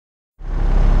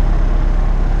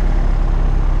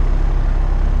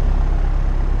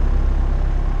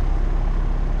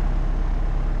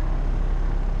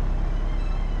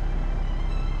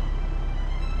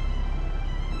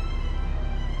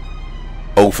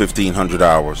1500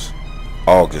 hours,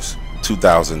 August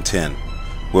 2010.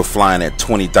 We're flying at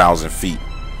 20,000 feet.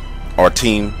 Our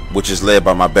team, which is led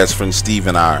by my best friend Steve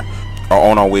and I, are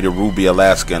on our way to Ruby,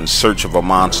 Alaska in search of a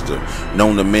monster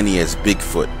known to many as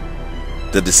Bigfoot,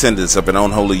 the descendants of an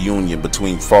unholy union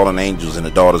between fallen angels and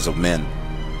the daughters of men.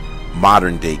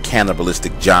 Modern day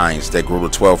cannibalistic giants that grow to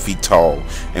 12 feet tall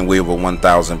and weigh over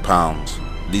 1,000 pounds.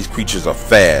 These creatures are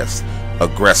fast,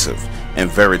 aggressive, and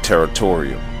very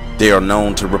territorial. They are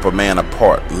known to rip a man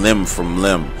apart limb from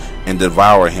limb and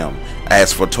devour him,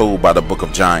 as foretold by the Book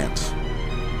of Giants.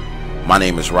 My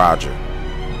name is Roger,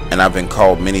 and I've been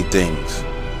called many things.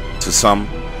 To some,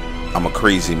 I'm a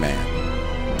crazy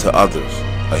man. To others,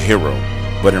 a hero.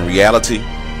 But in reality,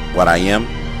 what I am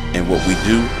and what we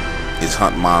do is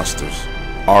hunt monsters.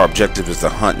 Our objective is to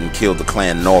hunt and kill the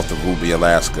clan north of Ruby,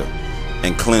 Alaska,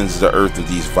 and cleanse the earth of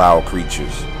these vile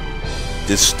creatures.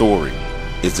 This story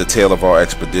is the tale of our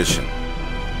expedition.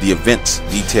 The events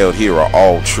detailed here are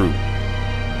all true.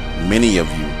 Many of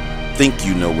you think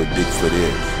you know what Bigfoot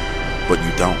is, but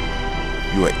you don't.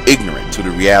 You are ignorant to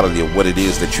the reality of what it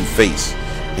is that you face,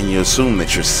 and you assume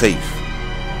that you're safe.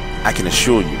 I can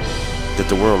assure you that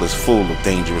the world is full of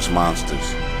dangerous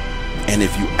monsters. And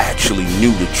if you actually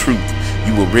knew the truth,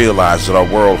 you will realize that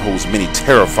our world holds many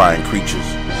terrifying creatures.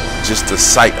 Just the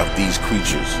sight of these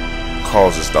creatures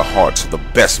causes the hearts of the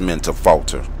best men to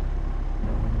falter.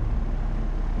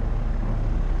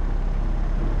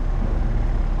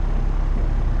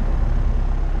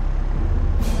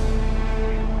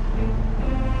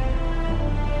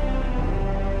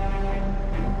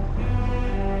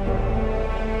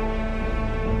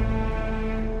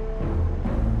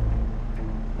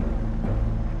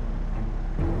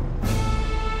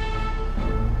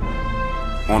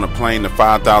 On a plane, the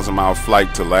 5,000-mile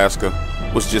flight to Alaska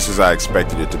was just as I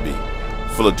expected it to be,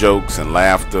 full of jokes and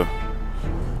laughter.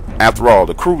 After all,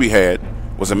 the crew we had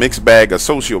was a mixed bag of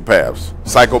sociopaths,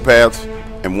 psychopaths,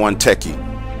 and one techie.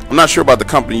 I'm not sure about the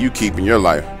company you keep in your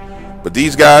life, but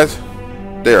these guys,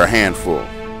 they're a handful.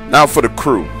 Now for the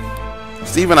crew.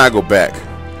 Steve and I go back,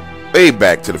 way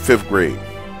back to the 5th grade.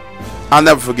 I'll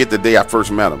never forget the day I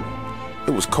first met him.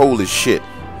 It was cold as shit.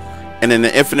 And in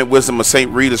the infinite wisdom of St.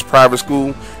 Rita's private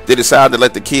school, they decided to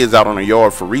let the kids out on the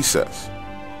yard for recess.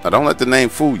 Now don't let the name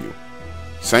fool you.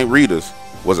 St. Rita's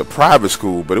was a private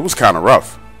school, but it was kind of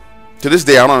rough. To this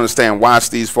day, I don't understand why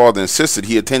Steve's father insisted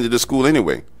he attended the school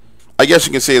anyway. I guess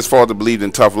you can say his father believed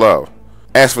in tough love.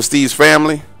 As for Steve's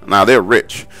family, now they're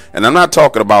rich. And I'm not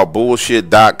talking about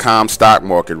bullshit.com stock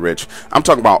market rich. I'm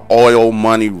talking about oil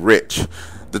money rich.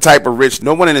 The type of rich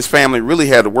no one in his family really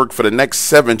had to work for the next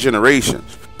 7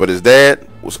 generations. But his dad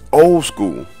was old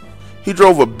school. He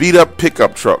drove a beat-up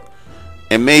pickup truck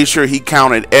and made sure he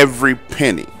counted every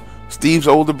penny. Steve's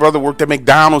older brother worked at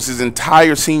McDonald's his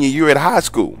entire senior year at high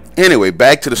school. Anyway,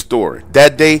 back to the story.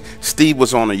 That day, Steve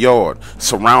was on the yard,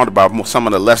 surrounded by some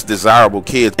of the less desirable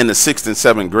kids in the 6th and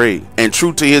 7th grade. And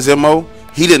true to his MO,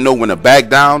 he didn't know when to back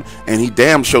down, and he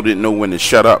damn sure didn't know when to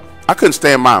shut up. I couldn't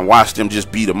stand by and watch them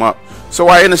just beat him up, so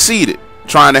I interceded,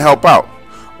 trying to help out,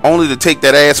 only to take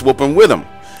that ass whooping with him.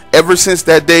 Ever since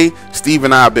that day, Steve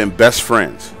and I have been best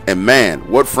friends. And man,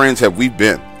 what friends have we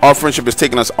been? Our friendship has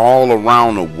taken us all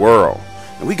around the world.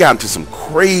 And we got into some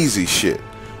crazy shit.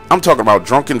 I'm talking about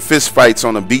drunken fist fights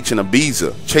on the beach in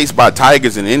Ibiza, chased by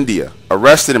tigers in India,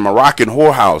 arrested in Moroccan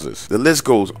whorehouses. The list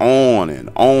goes on and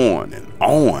on and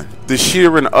on. The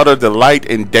sheer and utter delight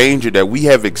and danger that we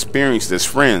have experienced as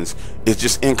friends is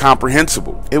just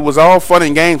incomprehensible. It was all fun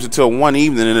and games until one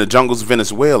evening in the jungles of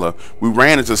Venezuela, we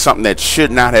ran into something that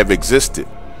should not have existed.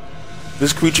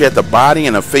 This creature had the body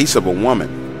and a face of a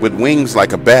woman, with wings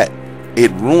like a bat.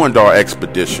 It ruined our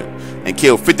expedition and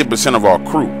killed 50% of our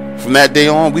crew. From that day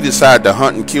on, we decided to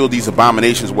hunt and kill these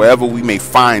abominations wherever we may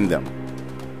find them.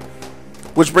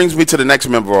 Which brings me to the next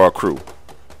member of our crew.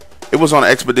 It was on an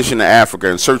expedition to Africa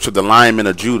in search of the lion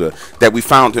of Judah that we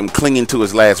found him clinging to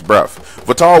his last breath.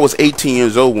 Vital was 18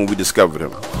 years old when we discovered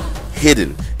him,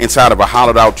 hidden inside of a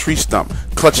hollowed out tree stump,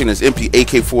 clutching his empty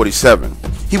AK-47.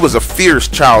 He was a fierce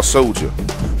child soldier.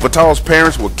 Vital's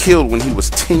parents were killed when he was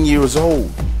 10 years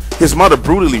old. His mother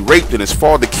brutally raped and his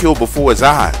father killed before his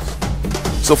eyes.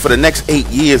 So for the next 8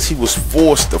 years, he was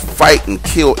forced to fight and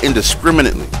kill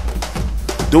indiscriminately.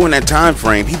 During that time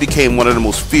frame, he became one of the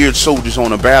most feared soldiers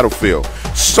on the battlefield.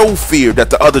 So feared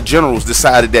that the other generals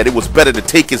decided that it was better to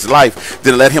take his life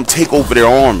than let him take over their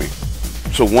army.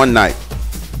 So one night,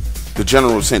 the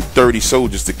general sent 30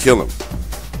 soldiers to kill him.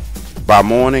 By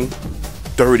morning,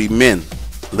 30 men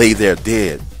lay there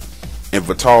dead, and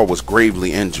Vital was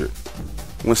gravely injured.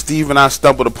 When Steve and I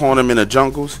stumbled upon him in the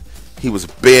jungles, he was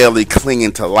barely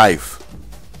clinging to life.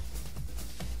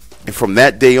 from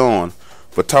that day on,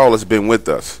 Vital has been with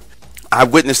us. I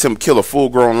witnessed him kill a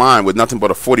full-grown lion with nothing but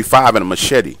a 45 and a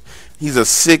machete. He's a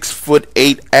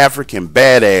 6'8" African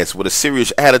badass with a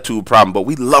serious attitude problem, but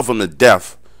we love him to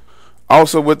death.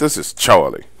 Also with us is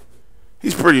Charlie.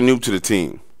 He's pretty new to the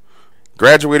team.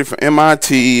 Graduated from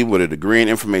MIT with a degree in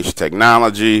information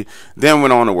technology, then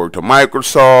went on to work to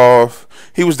Microsoft.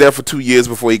 He was there for 2 years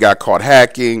before he got caught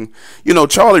hacking. You know,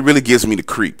 Charlie really gives me the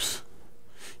creeps.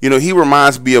 You know, he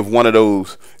reminds me of one of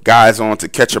those guys on To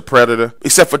Catch a Predator.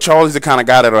 Except for Charlie's the kind of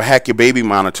guy that'll hack your baby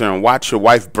monitor and watch your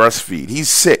wife breastfeed. He's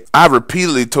sick. I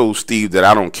repeatedly told Steve that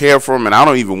I don't care for him and I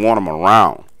don't even want him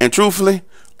around. And truthfully,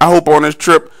 I hope on this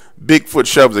trip, Bigfoot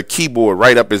shoves a keyboard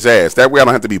right up his ass. That way I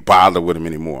don't have to be bothered with him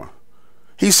anymore.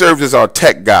 He serves as our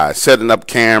tech guy, setting up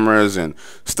cameras and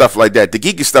stuff like that. The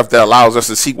geeky stuff that allows us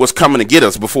to see what's coming to get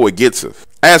us before it gets us.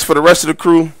 As for the rest of the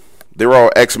crew, they're all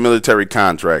ex-military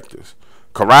contractors.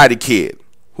 Karate Kid,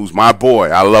 who's my boy,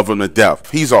 I love him to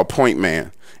death. He's our point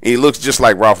man, and he looks just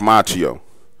like Ralph Macchio.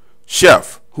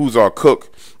 Chef, who's our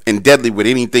cook, and deadly with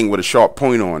anything with a sharp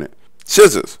point on it.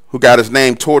 Scissors, who got his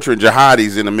name torturing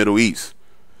jihadis in the Middle East.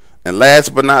 And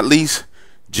last but not least,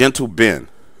 Gentle Ben.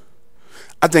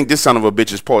 I think this son of a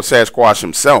bitch is Paul Sasquatch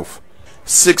himself.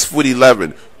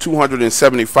 6'11",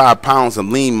 275 pounds of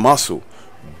lean muscle.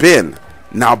 Ben.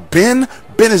 Now Ben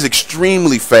is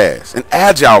extremely fast and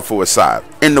agile for his size.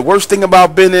 And the worst thing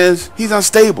about Ben is he's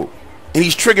unstable. And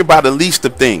he's triggered by the least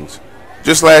of things.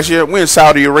 Just last year, we're in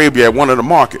Saudi Arabia at one of the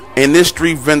markets. And this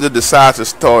street vendor decides to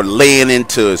start laying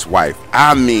into his wife.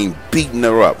 I mean, beating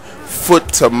her up. Foot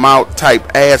to mouth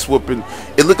type ass whooping.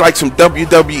 It looked like some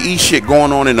WWE shit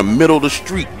going on in the middle of the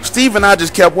street. Steve and I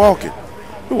just kept walking.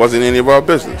 It wasn't any of our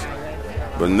business.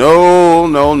 But no,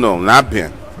 not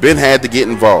Ben. Ben had to get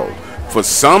involved. For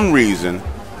some reason,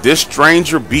 this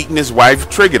stranger beating his wife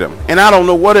triggered him. And I don't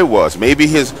know what it was. Maybe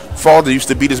his father used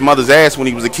to beat his mother's ass when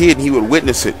he was a kid and he would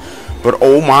witness it. But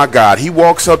oh my God, he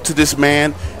walks up to this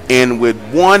man and with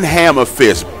one hammer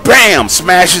fist, bam,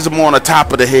 smashes him on the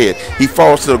top of the head. He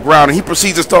falls to the ground and he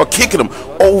proceeds to start kicking him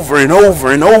over and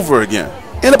over and over again.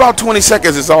 In about 20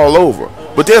 seconds, it's all over.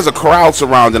 But there's a crowd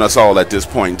surrounding us all at this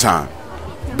point in time.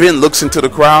 Ben looks into the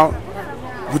crowd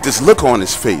with this look on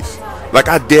his face, like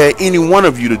I dare any one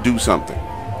of you to do something.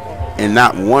 And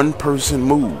not one person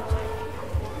moved.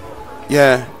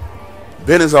 Yeah,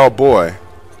 Ben is our boy,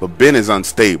 but Ben is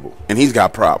unstable, and he's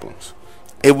got problems.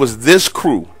 It was this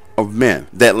crew of men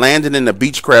that landed in the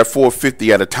Beechcraft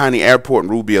 450 at a tiny airport in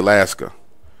Ruby, Alaska.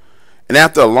 And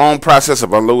after a long process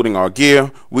of unloading our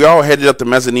gear, we all headed up the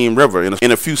Mezzanine River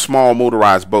in a few small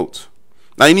motorized boats.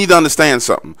 Now you need to understand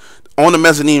something. On the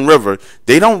Mezzanine River,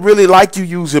 they don't really like you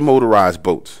using motorized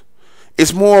boats.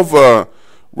 It's more of a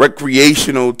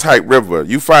recreational type river.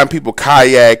 You find people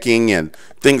kayaking and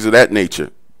things of that nature.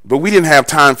 But we didn't have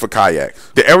time for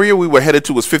kayaks. The area we were headed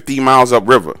to was 15 miles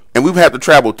upriver, and we would have to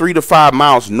travel 3 to 5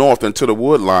 miles north into the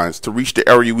wood lines to reach the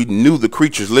area we knew the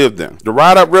creatures lived in. The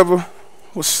ride upriver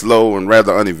was slow and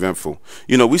rather uneventful.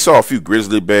 You know, we saw a few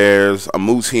grizzly bears, a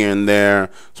moose here and there,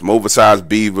 some oversized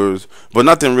beavers, but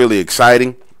nothing really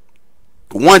exciting.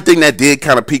 One thing that did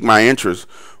kind of pique my interest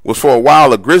was for a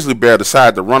while a grizzly bear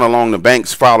decided to run along the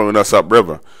banks following us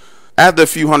upriver. After a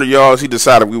few hundred yards, he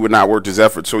decided we would not worth his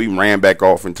effort, so he ran back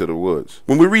off into the woods.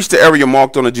 When we reached the area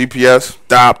marked on the GPS,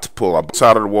 stopped, pulled our boats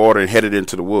out of the water, and headed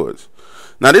into the woods.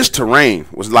 Now, this terrain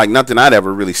was like nothing I'd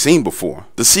ever really seen before.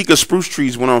 The Sika spruce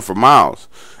trees went on for miles.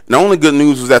 And the only good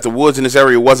news was that the woods in this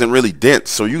area wasn't really dense,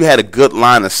 so you had a good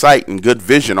line of sight and good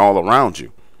vision all around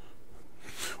you.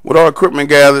 With our equipment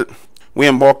gathered, we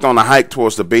embarked on a hike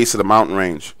towards the base of the mountain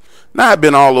range. Now, I've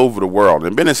been all over the world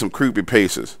and been in some creepy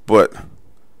places, but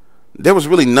there was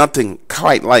really nothing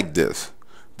quite like this.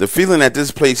 The feeling that this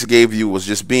place gave you was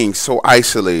just being so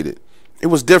isolated. It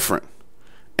was different.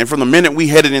 And from the minute we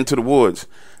headed into the woods,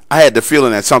 I had the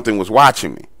feeling that something was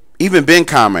watching me. Even Ben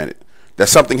commented that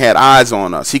something had eyes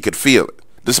on us. He could feel it.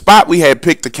 The spot we had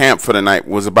picked to camp for the night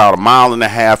was about 1.5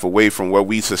 miles away from where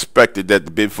we suspected that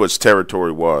the Bigfoot's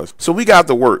territory was. So we got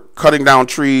to work, cutting down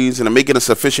trees and making a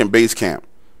sufficient base camp.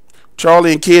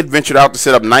 Charlie and Kid ventured out to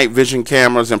set up night vision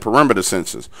cameras and perimeter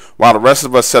sensors, while the rest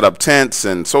of us set up tents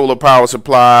and solar power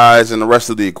supplies and the rest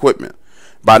of the equipment.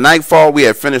 By nightfall, we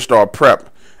had finished our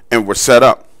prep and were set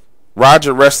up.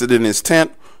 Roger rested in his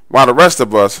tent, while the rest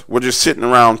of us were just sitting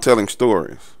around telling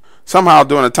stories. Somehow,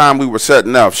 during the time we were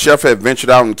setting up, Chef had ventured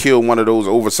out and killed one of those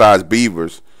oversized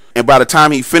beavers, and by the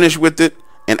time he finished with it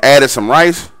and added some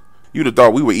rice, you'd have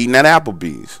thought we were eating at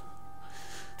Applebee's.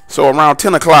 So around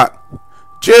 10 o'clock,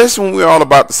 just when we were all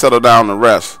about to settle down to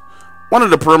rest, one of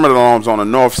the perimeter alarms on the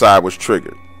north side was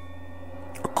triggered.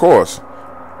 Of course,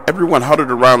 Everyone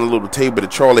huddled around the little table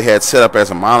that Charlie had set up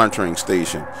as a monitoring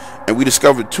station, and we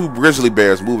discovered 2 grizzly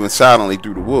bears moving silently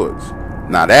through the woods.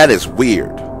 Now that is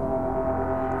weird.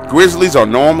 Grizzlies are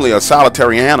normally a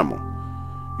solitary animal.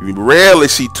 You rarely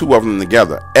see 2 of them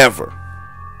together, ever.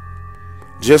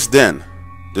 Just then,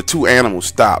 the 2 animals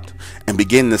stopped and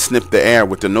began to sniff the air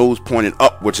with the nose pointed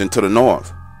upwards and to the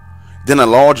north. Then a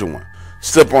larger one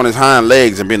stood up on his hind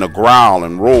legs and began to growl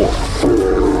and roar.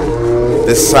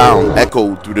 This sound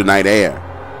echoed through the night air.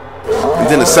 And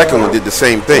then the second one did the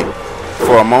same thing.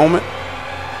 For a moment,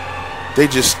 they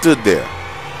just stood there,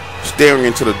 staring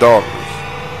into the darkness.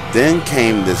 Then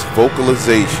came this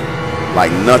vocalization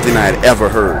like nothing I had ever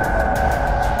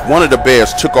heard. One of the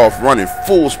bears took off running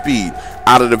full speed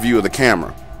out of the view of the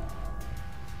camera.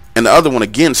 And the other one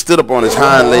again stood up on his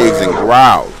hind legs and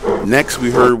growled. Next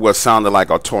we heard what sounded like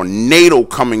a tornado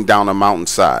coming down the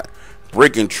mountainside,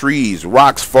 breaking trees,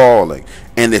 rocks falling,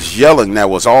 and this yelling that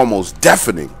was almost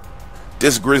deafening.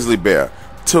 This grizzly bear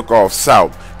took off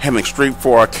south, heading straight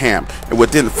for our camp, and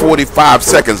within 45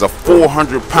 seconds a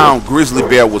 400-pound grizzly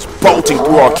bear was bolting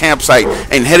through our campsite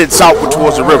and headed southward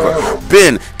towards the river.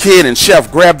 Ben, Kid, and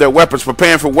Chef grabbed their weapons,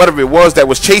 preparing for whatever it was that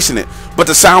was chasing it, but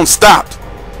the sound stopped.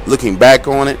 Looking back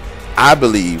on it, I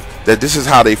believe that this is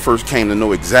how they first came to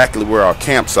know exactly where our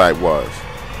campsite was.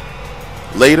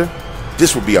 Later,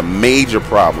 this would be a major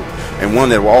problem, and one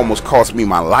that will almost cost me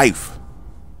my life.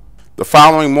 The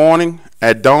following morning,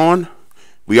 at dawn,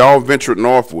 we all ventured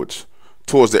northwards,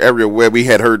 towards the area where we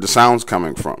had heard the sounds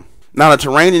coming from. Now, the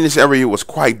terrain in this area was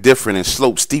quite different and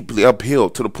sloped steeply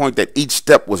uphill to the point that each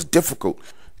step was difficult.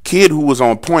 Kid, who was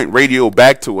on point, radioed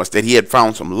back to us that he had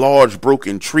found some large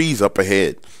broken trees up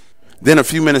ahead. Then a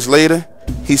few minutes later,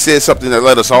 he said something that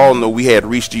let us all know we had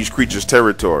reached these creatures'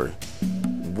 territory.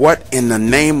 What in the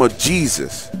name of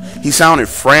Jesus? He sounded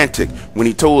frantic when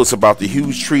he told us about the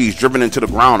huge trees driven into the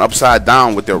ground upside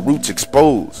down with their roots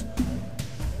exposed.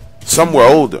 Some were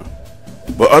older,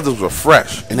 but others were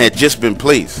fresh and had just been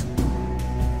placed.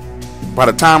 By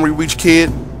the time we reached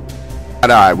Kid, I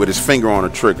died with his finger on the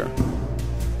trigger.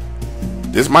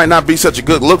 This might not be such a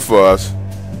good look for us.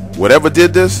 Whatever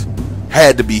did this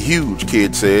had to be huge,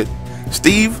 Kid said.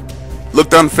 Steve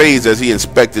looked unfazed as he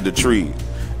inspected the tree,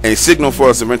 and he signaled for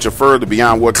us to venture further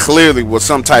beyond what clearly was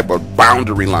some type of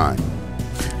boundary line.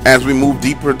 As we moved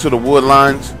deeper into the wood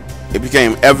lines, it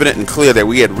became evident and clear that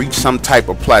we had reached some type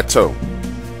of plateau.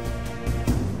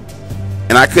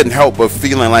 And I couldn't help but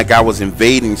feeling like I was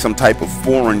invading some type of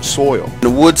foreign soil. The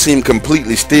woods seemed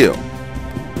completely still.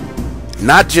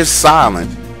 Not just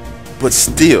silent, but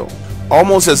still.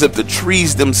 Almost as if the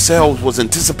trees themselves was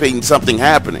anticipating something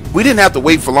happening. We didn't have to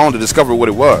wait for long to discover what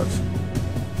it was.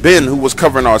 Ben, who was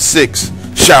covering our 6,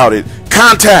 shouted,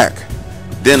 "Contact!"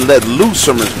 Then let loose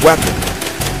from his weapon.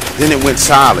 Then it went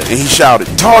silent and he shouted,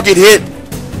 "Target hit!"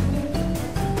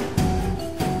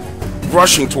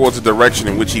 Rushing towards the direction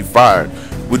in which he fired,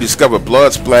 we discovered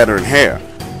blood splatter and hair.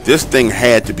 This thing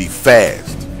had to be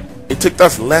fast. It took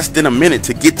us less than a minute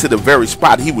to get to the very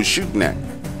spot he was shooting at.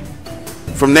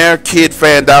 From there, Kid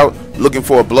fanned out looking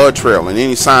for a blood trail and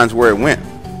any signs where it went.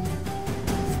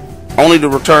 Only to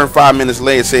return 5 minutes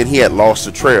later saying he had lost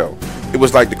the trail. It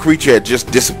was like the creature had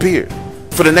just disappeared.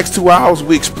 For the next 2 hours,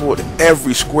 we explored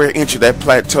every square inch of that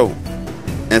plateau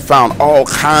and found all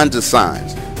kinds of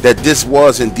signs that this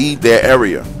was indeed their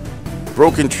area.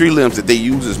 Broken tree limbs that they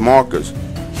used as markers.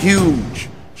 Huge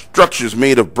structures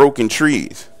made of broken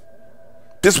trees.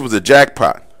 This was a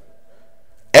jackpot.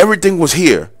 Everything was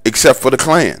here except for the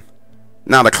clan.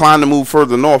 Now the climb to move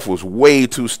further north was way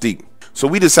too steep, so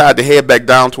we decided to head back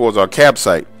down towards our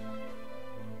campsite.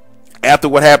 After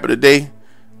what happened today,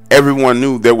 everyone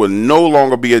knew there would no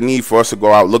longer be a need for us to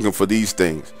go out looking for these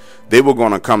things. They were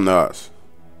going to come to us.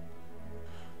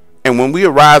 And when we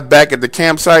arrived back at the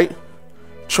campsite,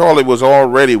 Charlie was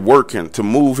already working to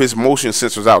move his motion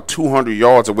sensors out 200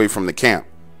 yards away from the camp.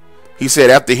 He said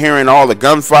after hearing all the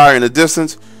gunfire in the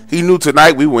distance, he knew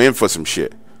tonight we were in for some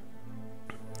shit.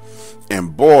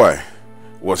 And boy,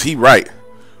 was he right.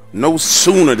 No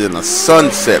sooner than the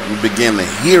sunset, we began to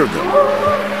hear them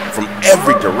from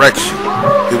every direction.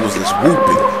 It was this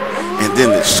whooping and then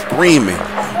this screaming,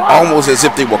 almost as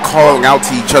if they were calling out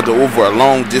to each other over a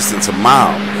long distance of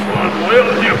miles.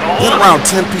 Then around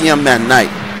 10 p.m. that night,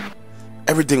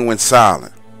 everything went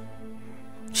silent.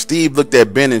 Steve looked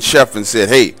at Ben and Chef and said,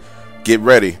 "Hey, get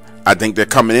ready. I think they're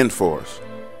coming in for us."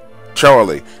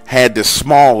 Charlie had this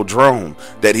small drone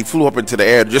that he flew up into the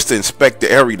air just to inspect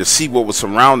the area to see what was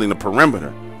surrounding the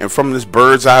perimeter. And from this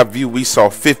bird's eye view, we saw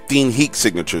 15 heat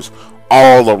signatures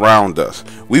all around us.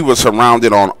 We were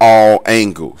surrounded on all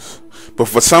angles, but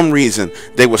for some reason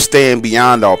they were staying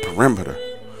beyond our perimeter.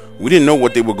 We didn't know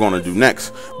what they were going to do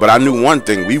next, but I knew one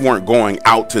thing: we weren't going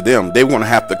out to them. They were going to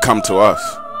have to come to us.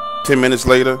 10 minutes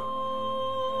later,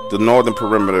 the northern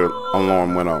perimeter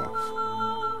alarm went off.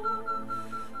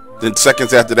 Then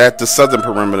seconds after that, the southern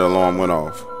perimeter alarm went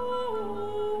off.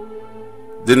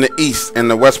 Then the east and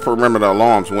the west perimeter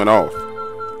alarms went off.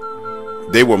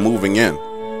 They were moving in.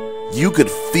 You could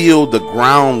feel the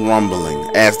ground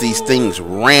rumbling as these things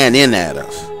ran in at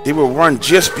us. They would run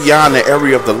just beyond the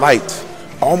area of the lights,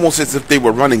 almost as if they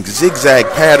were running zigzag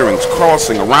patterns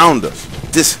crossing around us.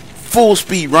 This full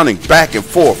speed running back and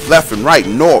forth, left and right,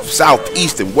 north, south,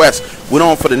 east, and west went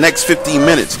on for the next 15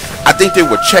 minutes. I think they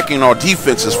were checking our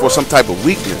defenses for some type of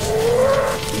weakness.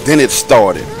 Then it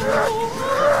started.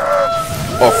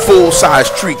 A full-size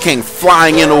tree came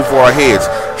flying in over our heads,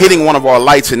 hitting one of our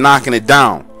lights and knocking it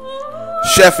down.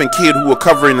 Chef and Kid, who were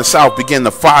covering the south, began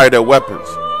to fire their weapons.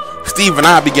 Steve and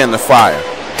I began to fire.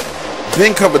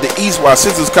 Ben covered the east while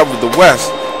Sisters covered the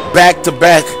west, back to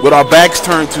back with our backs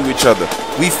turned to each other.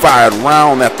 We fired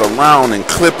round after round and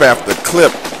clip after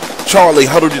clip. Charlie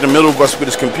huddled in the middle of us with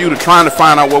his computer trying to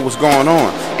find out what was going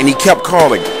on, and he kept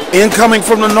calling, "Incoming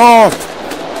from the north!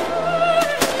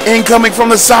 Incoming from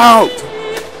the south!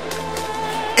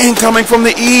 Incoming from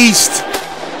the east!"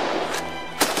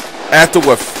 After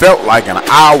what felt like an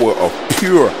hour of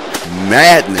pure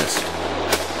madness,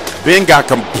 Ben got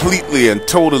completely and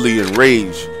totally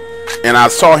enraged, and I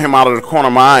saw him out of the corner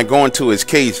of my eye going to his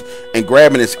case and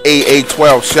grabbing his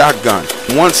AA-12 shotgun.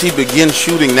 Once he began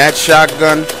shooting that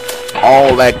shotgun,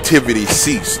 all activity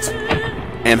ceased.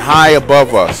 And high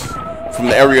above us, from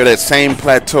the area of that same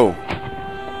plateau,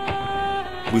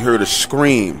 we heard a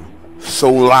scream so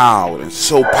loud and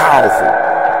so powerful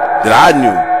that I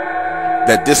knew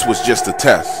that this was just a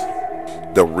test.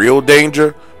 The real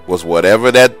danger was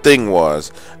whatever that thing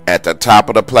was at the top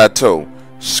of the plateau,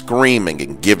 screaming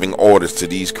and giving orders to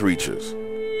these creatures.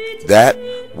 That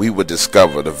we would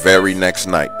discover the very next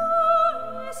night.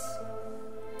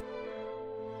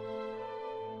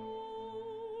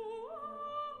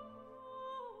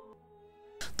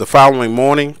 The following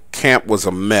morning, camp was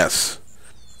a mess.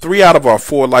 3 out of our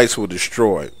 4 lights were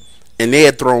destroyed, and they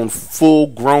had thrown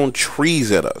full-grown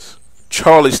trees at us.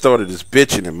 Charlie started his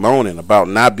bitching and moaning about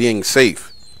not being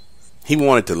safe. He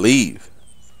wanted to leave.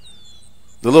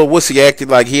 The little wussy acted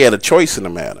like he had a choice in the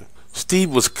matter. Steve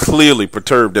was clearly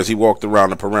perturbed as he walked around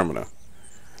the perimeter.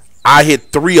 "I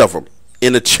hit 3 of them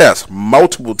in the chest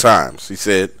multiple times," he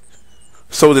said.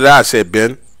 "So did I," said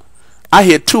Ben. "I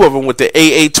hit 2 of them with the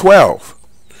AA-12.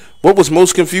 What was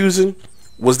most confusing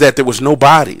was that there was no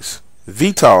bodies.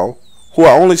 Vital, who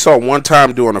I only saw one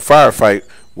time during a firefight,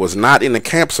 was not in the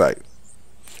campsite.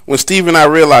 When Steve and I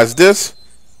realized this,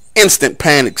 instant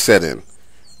panic set in,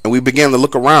 and we began to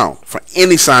look around for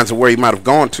any signs of where he might have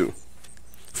gone to.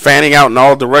 Fanning out in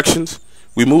all directions,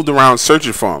 we moved around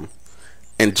searching for him,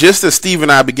 and just as Steve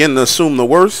and I began to assume the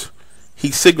worst,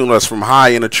 he signaled us from high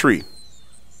in a tree.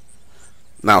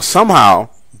 Now somehow,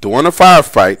 during the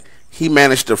firefight, he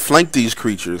managed to flank these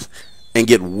creatures and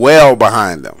get well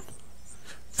behind them.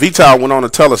 Vital went on to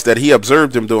tell us that he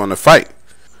observed them during the fight,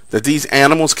 that these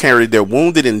animals carried their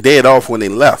wounded and dead off when they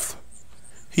left.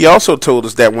 He also told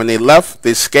us that when they left,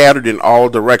 they scattered in all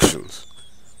directions.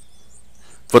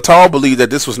 Vital believed that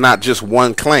this was not just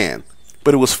one clan,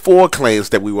 but it was 4 clans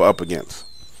that we were up against.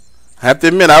 I have to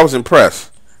admit, I was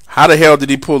impressed. How the hell did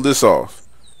he pull this off?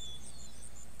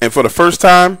 And for the first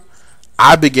time,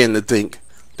 I began to think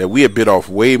that we had bit off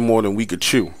way more than we could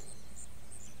chew.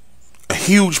 A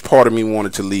huge part of me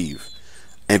wanted to leave,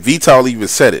 and Vital even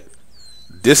said it.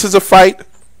 This is a fight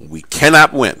we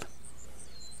cannot win.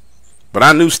 But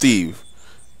I knew Steve,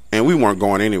 and we weren't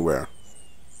going anywhere.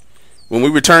 When we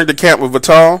returned to camp with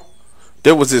Vital,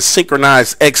 there was this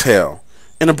synchronized exhale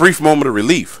and a brief moment of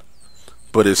relief.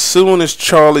 But as soon as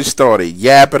Charlie started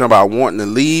yapping about wanting to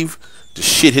leave, the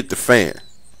shit hit the fan.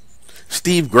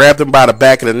 Steve grabbed him by the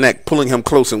back of the neck, pulling him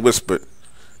close, and whispered,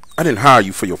 "I didn't hire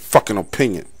you for your fucking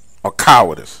opinion or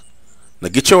cowardice. Now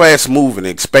get your ass moving and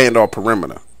expand our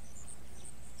perimeter."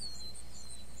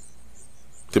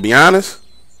 To be honest,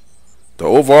 the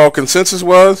overall consensus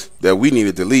was that we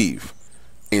needed to leave,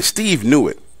 and Steve knew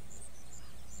it.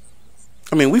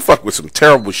 I mean, we fucked with some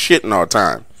terrible shit in our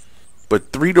time,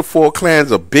 but 3 to 4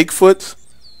 clans of Bigfoots,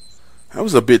 that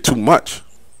was a bit too much.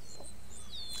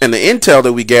 And the intel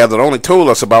that we gathered only told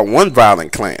us about one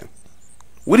violent clan.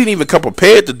 We didn't even come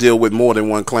prepared to deal with more than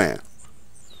one clan.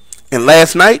 And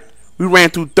last night, we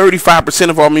ran through 35%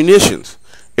 of our munitions.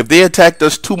 If they attacked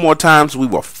us 2 more times, we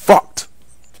were fucked.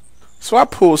 So I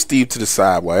pulled Steve to the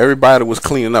side while everybody was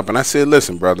cleaning up, and I said,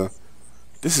 "Listen, brother,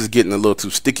 this is getting a little too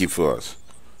sticky for us.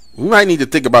 We might need to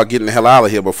think about getting the hell out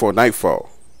of here before nightfall.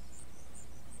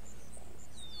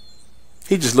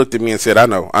 He just looked at me and said, I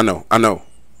know.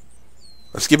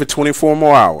 Let's give it 24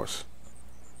 more hours.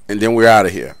 And then we're out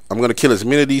of here. I'm going to kill as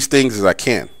many of these things as I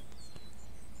can.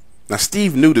 Now,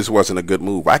 Steve knew this wasn't a good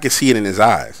move. I could see it in his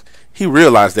eyes. He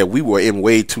realized that we were in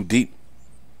way too deep.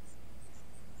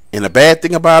 And the bad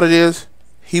thing about it is,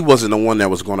 he wasn't the one that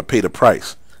was going to pay the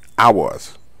price. I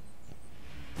was.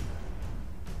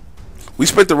 We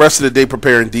spent the rest of the day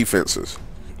preparing defenses.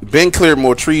 Ben cleared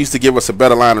more trees to give us a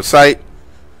better line of sight.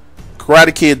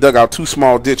 Karate Kid dug out 2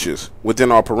 small ditches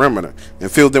within our perimeter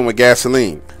and filled them with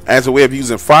gasoline as a way of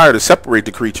using fire to separate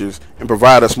the creatures and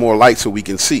provide us more light so we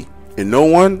can see. And no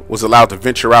one was allowed to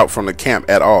venture out from the camp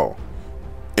at all.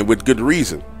 And with good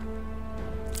reason.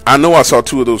 I know I saw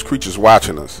 2 of those creatures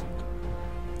watching us.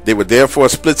 They were there for a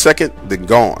split second, then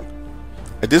gone.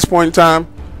 At this point in time,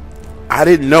 I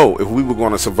didn't know if we were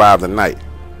going to survive the night.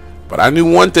 But I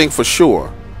knew one thing for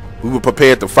sure. We were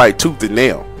prepared to fight tooth and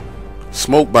nail.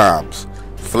 Smoke bombs,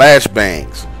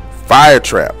 flashbangs, fire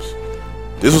traps.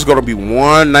 This was going to be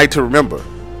one night to remember.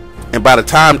 And by the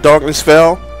time darkness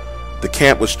fell, the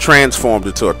camp was transformed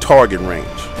into a target range.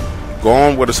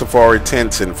 Gone were the safari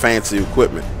tents and fancy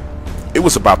equipment. It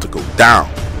was about to go down.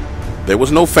 There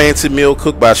was no fancy meal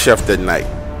cooked by a chef that night.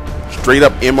 Straight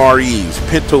up MREs,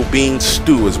 pinto bean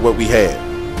stew is what we had.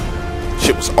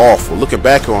 Shit was awful. Looking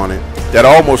back on it, that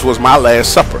almost was my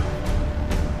last supper.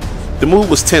 The mood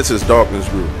was tense as darkness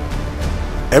grew.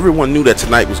 Everyone knew that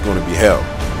tonight was going to be hell.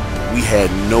 We had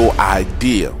no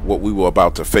idea what we were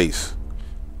about to face.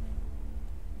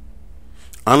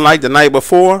 Unlike the night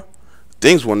before,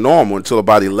 things were normal until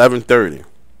about 11:30.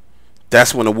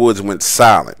 That's when the woods went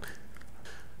silent.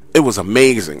 It was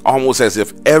amazing, almost as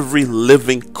if every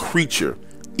living creature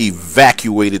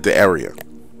evacuated the area.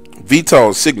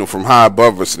 Vital signaled from high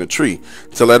above us in the tree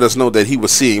to let us know that he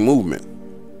was seeing movement.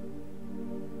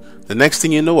 The next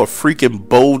thing you know, a freaking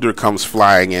boulder comes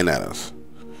flying in at us.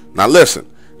 Now listen,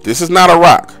 this is not a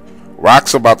rock.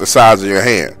 Rocks about the size of your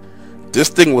hand. This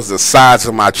thing was the size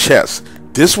of my chest.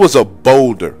 This was a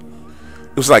boulder.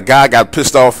 It was like God got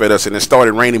pissed off at us and it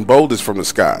started raining boulders from the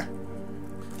sky.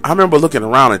 I remember looking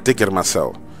around and thinking to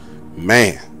myself,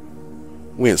 man,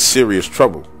 we're in serious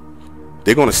trouble.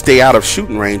 They're going to stay out of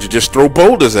shooting range and just throw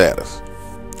boulders at us.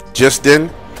 Just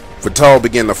then, Vital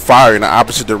began to fire in the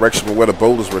opposite direction of where the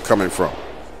boulders were coming from.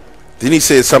 Then he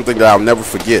said something that I'll never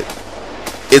forget.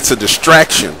 It's a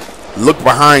distraction. Look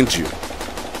behind you.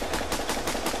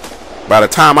 By the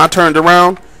time I turned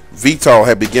around, Vital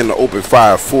had begun to open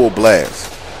fire full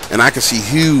blast, and I could see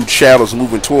huge shadows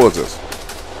moving towards us.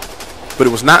 But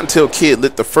it was not until Kid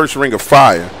lit the first ring of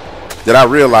fire that I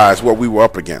realized what we were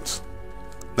up against.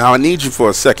 Now I need you for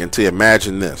a second to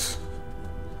imagine this.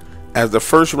 As the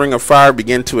first ring of fire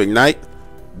began to ignite,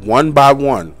 one by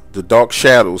one, the dark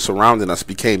shadows surrounding us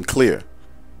became clear.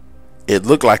 It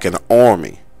looked like an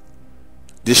army.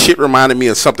 This shit reminded me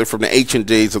of something from the ancient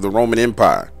days of the Roman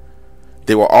Empire.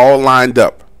 They were all lined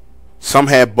up. Some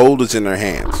had boulders in their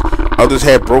hands. Others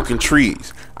had broken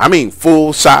trees. I mean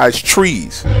full-size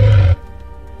trees.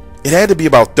 It had to be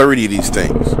about 30 of these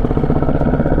things.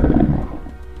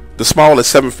 The smallest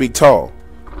 7 feet tall.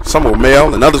 Some were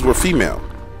male and others were female.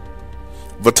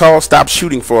 Vital stopped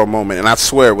shooting for a moment, and I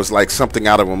swear it was like something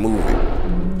out of a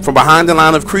movie. From behind the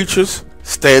line of creatures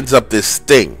stands up this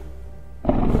thing.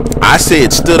 I say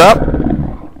it stood up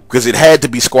because it had to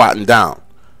be squatting down.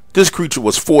 This creature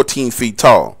was 14 feet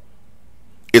tall.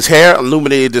 Its hair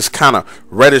illuminated this kind of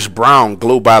reddish brown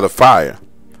glow by the fire.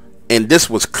 And this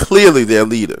was clearly their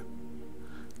leader.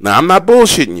 Now, I'm not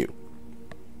bullshitting you.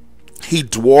 He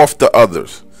dwarfed the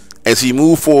others as he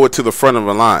moved forward to the front of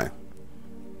the line.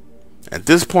 At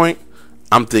this point,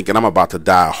 I'm thinking I'm about to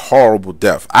die a horrible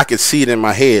death. I could see it in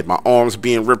my head. My arms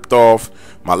being ripped off.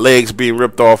 My legs being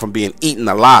ripped off and being eaten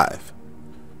alive.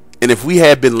 And if we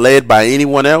had been led by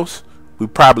anyone else, we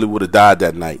probably would have died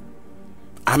that night.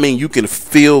 I mean, you can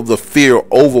feel the fear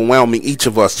overwhelming each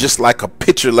of us, just like a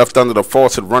pitcher left under the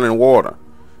faucet running water.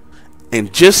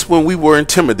 And just when we were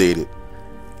intimidated,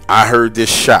 I heard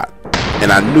this shot,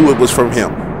 and I knew it was from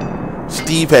him.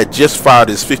 Steve had just fired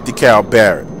his .50 cal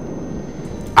Barrett.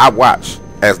 I watched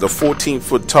as the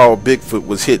 14-foot tall Bigfoot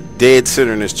was hit dead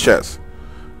center in his chest.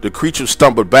 The creature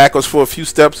stumbled backwards for a few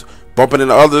steps, bumping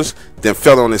into others, then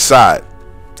fell on his side.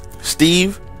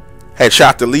 Steve had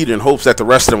shot the leader in hopes that the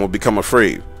rest of them would become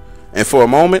afraid. And for a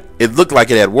moment, it looked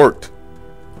like it had worked.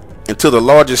 Until the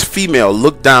largest female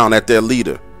looked down at their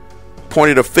leader,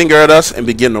 pointed a finger at us, and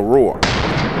began to roar.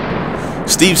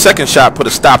 Steve's second shot put a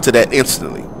stop to that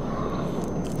instantly.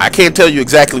 I can't tell you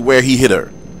exactly where he hit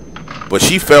her, but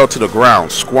she fell to the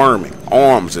ground, squirming,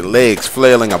 arms and legs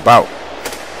flailing about.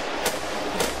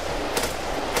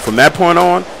 From that point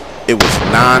on, it was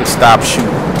non-stop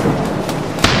shooting.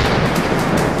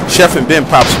 Chef and Ben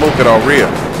popped smoke at our rear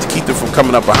to keep them from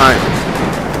coming up behind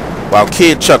us, while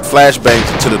Kid chucked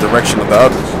flashbangs into the direction of the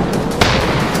others.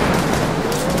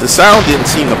 The sound didn't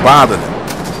seem to bother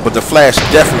them, but the flash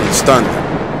definitely stunned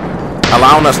them,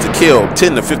 allowing us to kill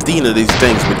 10 to 15 of these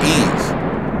things with ease.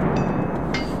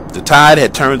 The tide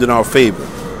had turned in our favor,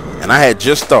 and I had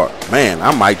just thought, man,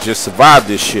 I might just survive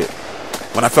this shit,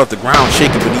 when I felt the ground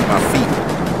shaking beneath my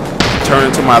feet.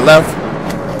 Turning to my left,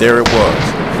 there it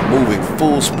was, moving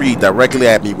full speed directly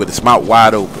at me with its mouth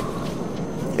wide open.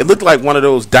 It looked like one of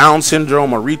those Down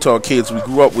syndrome or retard kids we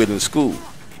grew up with in school,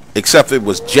 except it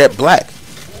was jet black.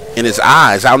 And his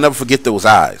eyes, I'll never forget those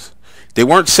eyes. They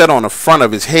weren't set on the front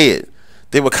of his head.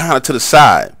 They were kind of to the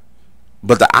side.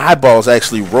 But the eyeballs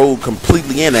actually rolled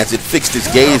completely in as it fixed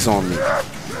its gaze on me.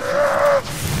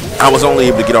 I was only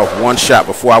able to get off one shot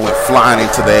before I went flying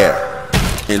into the air.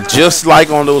 And just like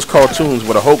on those cartoons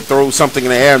where the Hulk throws something in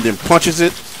the air and then punches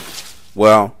it,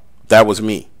 well, that was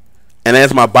me. And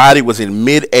as my body was in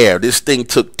mid-air, this thing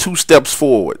took 2 steps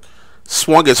forward,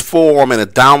 swung its forearm in a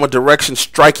downward direction,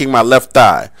 striking my left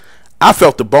thigh. I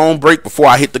felt the bone break before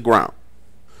I hit the ground.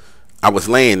 I was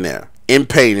laying there, in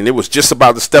pain, and it was just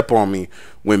about to step on me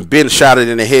when Ben shot it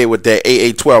in the head with that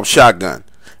AA-12 shotgun.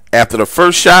 After the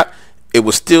first shot, it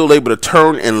was still able to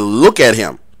turn and look at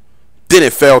him. Then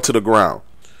it fell to the ground.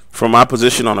 From my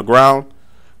position on the ground,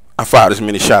 I fired as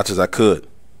many shots as I could.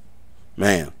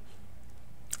 Man,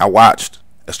 I watched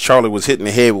as Charlie was hitting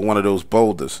the head with one of those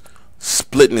boulders,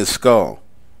 splitting his skull.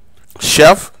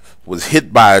 Chef was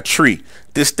hit by a tree.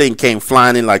 This thing came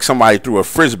flying in like somebody threw a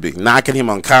frisbee, knocking him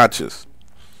unconscious.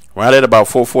 Right at about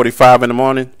 4:45 in the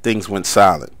morning, things went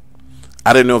silent.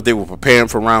 I didn't know if they were preparing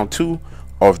for round 2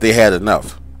 or if they had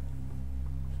enough.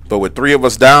 But with 3 of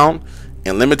us down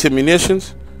and limited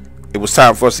munitions, it was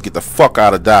time for us to get the fuck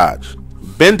out of Dodge.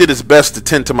 Ben did his best to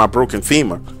tend to my broken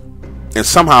femur, and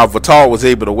somehow Vital was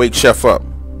able to wake Chef up.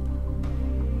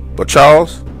 But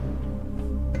Charles,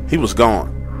 he was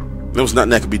gone. There was nothing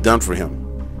that could be done for him.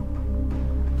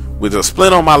 With a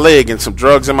splint on my leg and some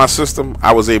drugs in my system,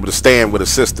 I was able to stand with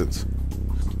assistance.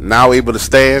 Now able to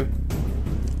stand,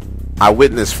 I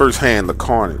witnessed firsthand the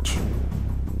carnage.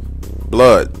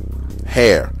 Blood,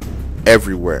 hair,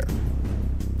 everywhere.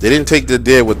 They didn't take their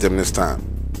dead with them this time.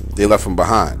 They left them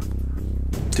behind.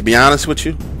 To be honest with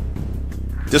you,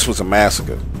 this was a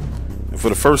massacre. And for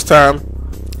the first time,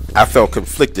 I felt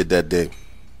conflicted that day.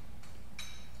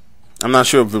 I'm not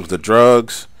sure if it was the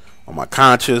drugs or my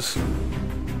conscience,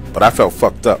 but I felt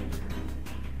fucked up.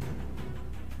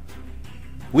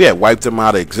 We had wiped them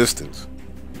out of existence.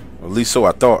 Or at least so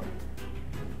I thought.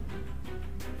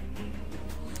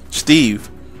 Steve,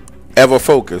 ever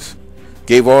focused,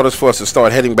 gave orders for us to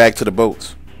start heading back to the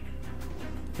boats.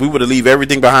 We were to leave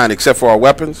everything behind except for our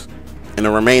weapons and the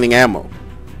remaining ammo.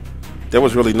 There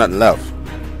was really nothing left.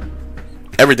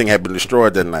 Everything had been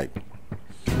destroyed that night.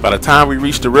 By the time we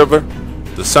reached the river,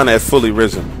 the sun had fully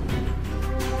risen.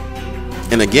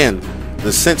 And again,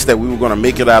 the sense that we were going to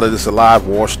make it out of this alive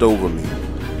washed over me.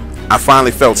 I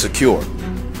finally felt secure.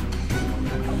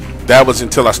 That was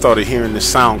until I started hearing this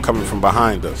sound coming from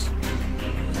behind us.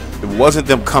 It wasn't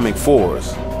them coming for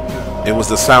us. It was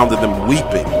the sound of them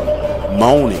weeping,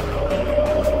 moaning,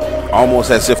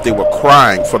 almost as if they were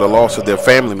crying for the loss of their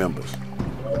family members.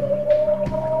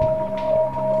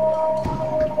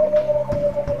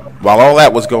 While all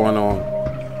that was going on,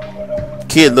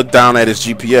 Kid looked down at his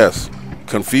GPS,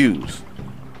 confused.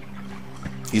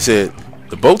 He said,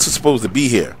 "The boats are supposed to be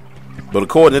here, but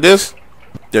according to this,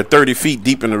 they're 30 feet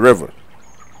deep in the river."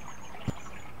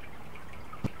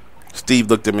 Steve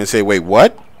looked at me and said, "Wait,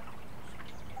 what?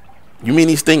 You mean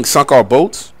these things sunk our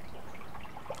boats?"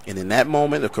 And in that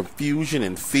moment of confusion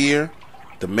and fear,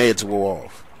 the meds wore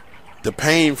off. The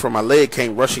pain from my leg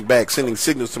came rushing back, sending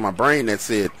signals to my brain that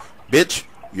said, "Bitch,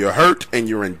 you're hurt and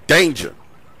you're in danger."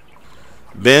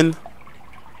 Ben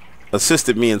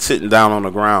assisted me in sitting down on the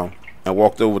ground and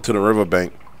walked over to the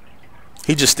riverbank.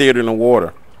 He just stared in the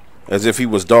water as if he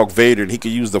was Darth Vader and he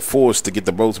could use the Force to get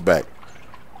the boats back.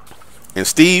 And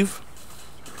Steve,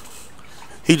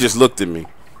 he just looked at me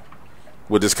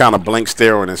with this kind of blank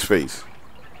stare on his face.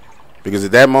 Because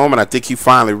at that moment, I think he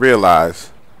finally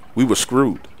realized we were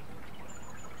screwed.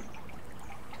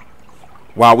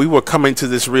 While we were coming to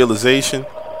this realization,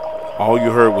 all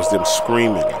you heard was them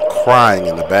screaming and crying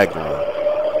in the background.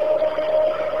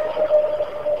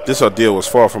 This ordeal was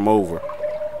far from over.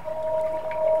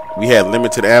 We had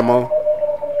limited ammo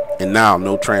and now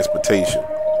no transportation.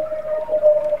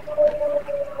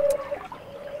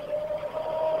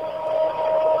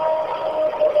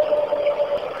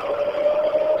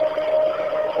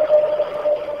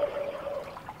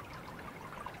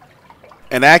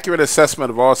 An accurate assessment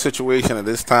of our situation at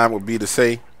this time would be to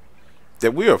say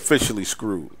that we are officially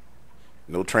screwed.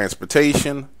 No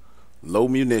transportation, low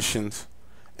munitions,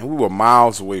 and we were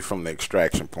miles away from the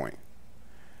extraction point.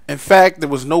 In fact, there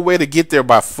was no way to get there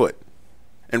by foot.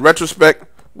 In retrospect,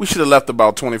 we should have left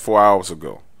about 24 hours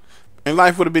ago, and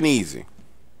life would have been easy.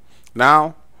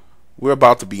 Now, we're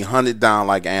about to be hunted down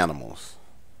like animals.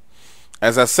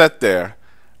 As I sat there,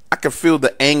 I could feel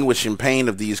the anguish and pain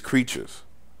of these creatures.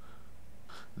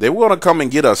 They were going to come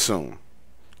and get us soon,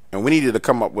 and we needed to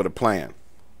come up with a plan.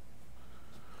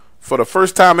 For the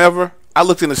first time ever, I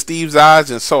looked into Steve's eyes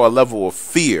and saw a level of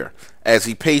fear as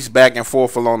he paced back and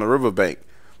forth along the riverbank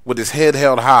with his head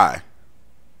held high.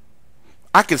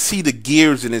 I could see the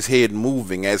gears in his head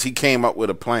moving as he came up with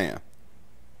a plan.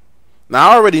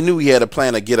 Now, I already knew he had a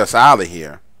plan to get us out of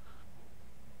here.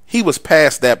 He was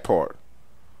past that part.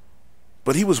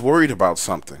 But he was worried about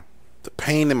something. The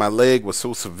pain in my leg was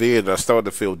so severe that I started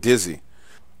to feel dizzy.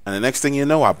 And the next thing you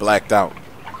know, I blacked out.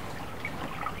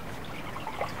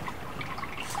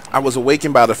 I was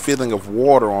awakened by the feeling of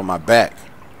water on my back.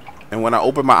 And when I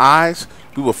opened my eyes,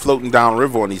 we were floating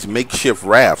downriver on these makeshift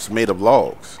rafts made of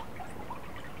logs.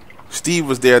 Steve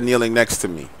was there kneeling next to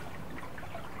me.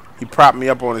 He propped me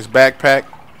up on his backpack,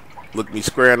 looked me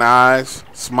square in the eyes,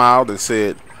 smiled, and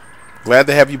said, "Glad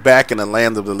to have you back in the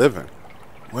land of the living."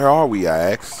 "Where are we?"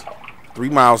 I asked. 3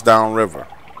 miles downriver.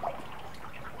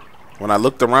 When I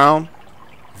looked around,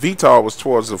 Vitar was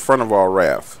towards the front of our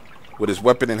raft, with his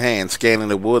weapon in hand scanning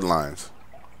the wood lines.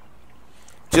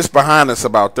 Just behind us,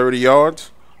 about 30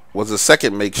 yards, was a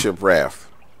second makeshift raft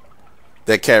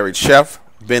that carried Chef,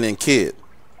 Ben, and Kid.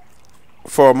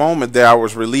 For a moment there, I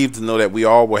was relieved to know that we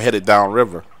all were headed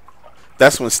downriver.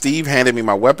 That's when Steve handed me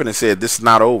my weapon and said, "This is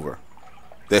not over.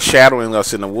 They're shadowing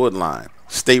us in the wood line.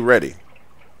 Stay ready."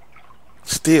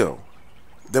 Still,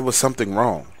 there was something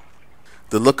wrong.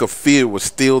 The look of fear was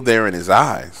still there in his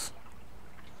eyes.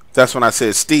 That's when I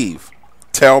said, "Steve,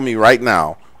 tell me right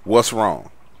now, what's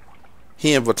wrong?"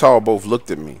 He and Vital both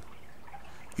looked at me.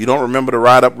 "You don't remember the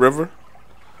ride upriver?"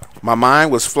 My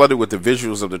mind was flooded with the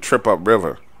visuals of the trip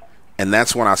upriver, and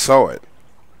that's when I saw it.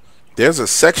 There's a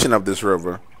section of this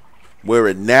river where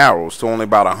it narrows to only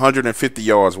about 150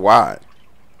 yards wide.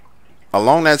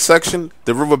 Along that section,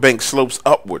 the riverbank slopes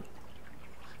upward,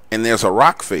 and there's a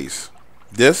rock face.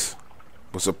 This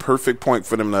was a perfect point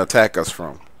for them to attack us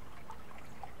from.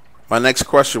 My next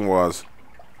question was,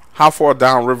 "How far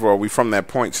downriver are we from that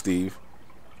point, Steve?"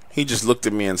 He just looked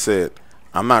at me and said,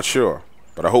 "I'm not sure,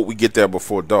 but I hope we get there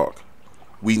before dark.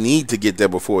 We need to get there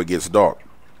before it gets dark."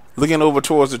 Looking over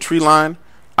towards the tree line,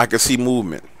 I could see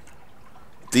movement.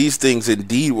 These things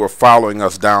indeed were following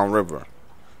us downriver.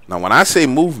 Now, when I say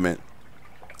movement,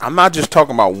 I'm not just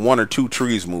talking about 1 or 2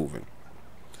 trees moving.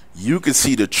 You could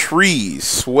see the trees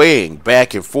swaying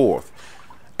back and forth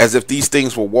as if these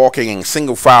things were walking in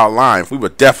single file lines. We were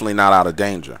definitely not out of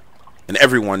danger, and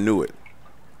everyone knew it.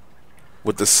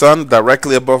 With the sun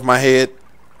directly above my head,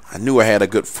 I knew I had a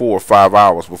good 4 or 5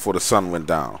 hours before the sun went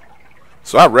down.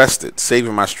 So I rested,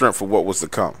 saving my strength for what was to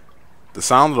come. The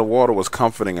sound of the water was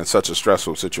comforting in such a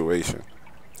stressful situation.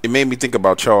 It made me think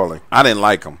about Charlie. I didn't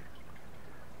like him,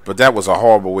 but that was a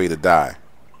horrible way to die.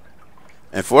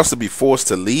 And for us to be forced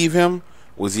to leave him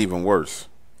was even worse.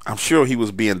 I'm sure he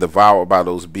was being devoured by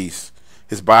those beasts,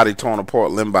 his body torn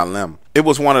apart limb by limb. It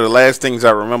was one of the last things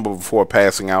I remember before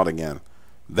passing out again.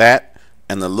 That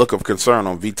and the look of concern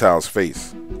on Vital's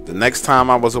face. The next time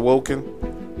I was awoken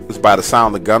was by the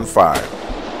sound of gunfire.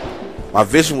 My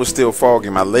vision was still foggy.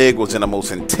 My leg was in the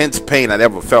most intense pain I'd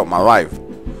ever felt in my life.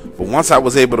 But once I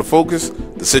was able to focus,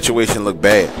 the situation looked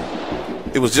bad.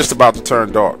 It was just about to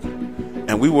turn dark,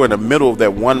 and we were in the middle of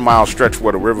that 1 mile stretch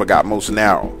where the river got most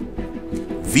narrow.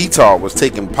 Vitar was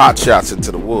taking pot shots into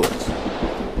the woods.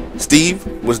 Steve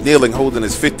was kneeling holding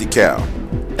his 50 cal,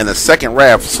 and the second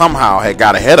raft somehow had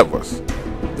got ahead of us.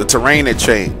 The terrain had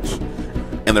changed,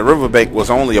 and the riverbank was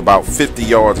only about 50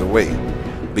 yards away.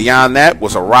 Beyond that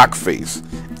was a rock face,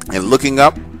 and looking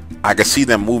up, I could see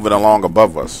them moving along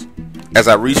above us. As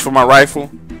I reached for my rifle,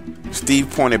 Steve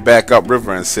pointed back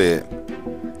upriver and said,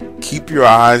 "Keep your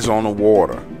eyes on the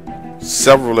water.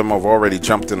 Several of them have already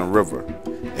jumped in the river.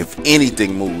 If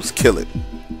anything moves, kill it."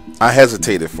 I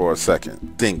hesitated for a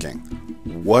second, thinking,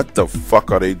 what the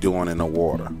fuck are they doing in the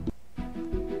water?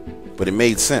 But it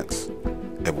made sense.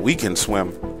 If we can swim,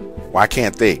 why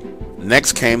can't they?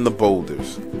 Next came the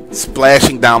boulders,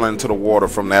 splashing down into the water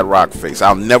from that rock face.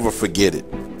 I'll never forget it.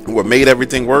 And what made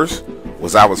everything worse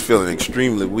was I was feeling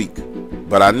extremely weak.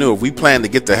 But I knew if we planned to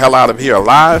get the hell out of here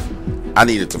alive, I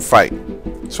needed to fight.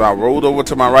 So I rolled over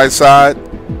to my right side,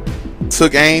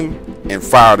 took aim, and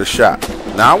fired a shot.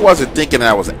 Now, I wasn't thinking that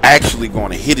I was actually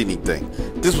going to hit anything.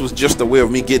 This was just a way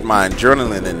of me getting my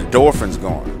adrenaline and endorphins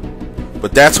going.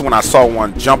 But that's when I saw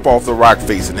one jump off the rock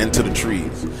face and into the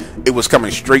trees. It was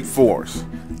coming straight for us.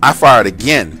 I fired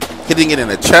again, hitting it in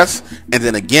the chest and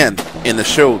then again in the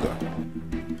shoulder.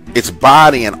 Its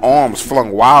body and arms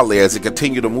flung wildly as it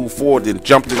continued to move forward and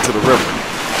jumped into the river.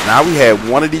 Now we had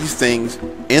one of these things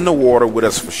in the water with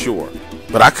us for sure,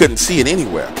 but I couldn't see it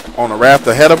anywhere. On the raft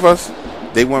ahead of us,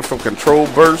 they went from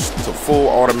controlled burst to full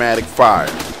automatic fire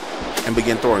and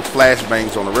began throwing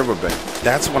flashbangs on the riverbank.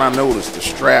 That's when I noticed the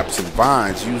straps and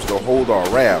vines used to hold our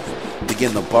raft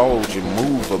began to bulge and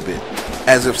move a bit,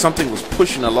 as if something was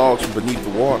pushing the logs from beneath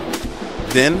the water.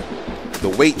 Then the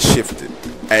weight shifted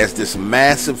as this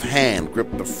massive hand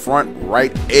gripped the front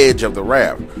right edge of the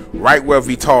raft, right where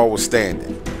Vital was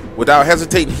standing. Without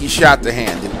hesitating, he shot the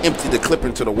hand and emptied the clip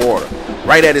into the water,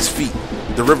 right at his feet,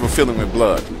 the river filling with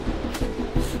blood.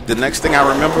 The next thing I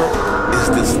remember is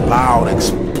this loud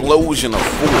explosion of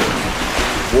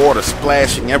force, water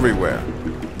splashing everywhere.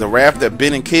 The raft that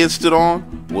Ben and Kid stood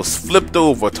on was flipped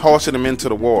over, tossing them into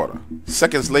the water.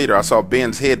 Seconds later, I saw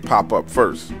Ben's head pop up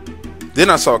first. Then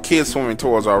I saw Kid swimming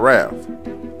towards our raft.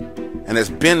 And as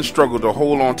Ben struggled to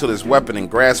hold on to this weapon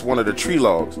and grasp one of the tree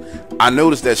logs, I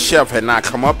noticed that Chef had not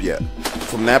come up yet.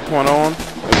 From that point on, it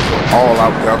was an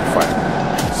all-out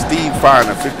gunfight. Steve firing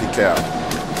a 50 cal,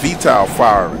 Vital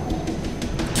firing.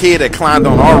 Kid had climbed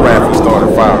on our raft and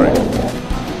started firing.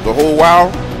 The whole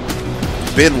while,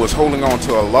 Ben was holding on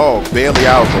to a log barely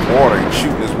out of the water and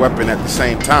shooting his weapon at the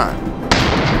same time.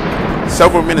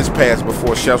 Several minutes passed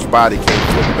before Chef's body came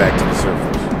floating back to the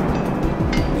surface.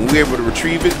 When we were able to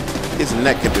retrieve it, his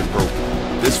neck had been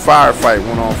broken. This firefight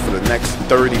went on for the next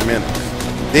 30 minutes.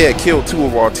 They had killed 2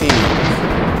 of our team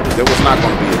members. There was not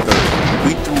going to be a third.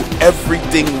 We threw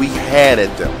everything we had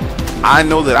at them. I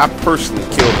know that I personally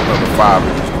killed another 5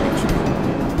 of these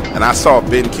creatures. And I saw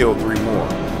Ben kill 3 more.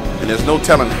 And there's no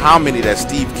telling how many that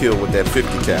Steve killed with that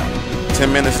 50 cal.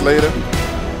 10 minutes later,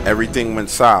 everything went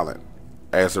silent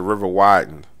as the river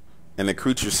widened and the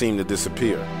creatures seemed to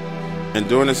disappear. And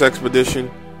during this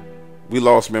expedition, we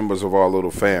lost members of our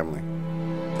little family.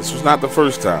 This was not the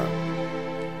first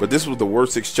time, but this was the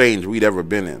worst exchange we'd ever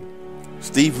been in.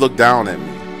 Steve looked down at me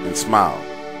and smiled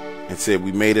and said,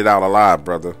 "We made it out alive,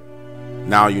 brother.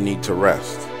 Now you need to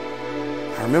rest."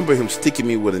 I remember him sticking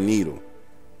me with a needle.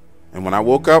 And when I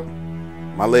woke up,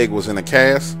 my leg was in a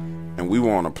cast and we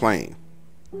were on a plane.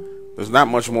 There's not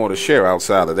much more to share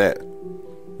outside of that.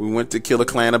 We went to kill a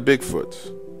clan of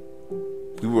Bigfoots.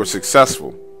 We were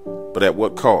successful, but at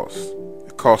what cost?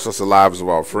 It cost us the lives of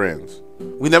our friends.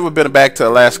 We never been back to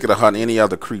Alaska to hunt any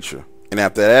other creature. And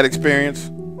after that experience,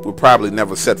 we'll probably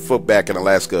never set foot back in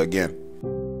Alaska again.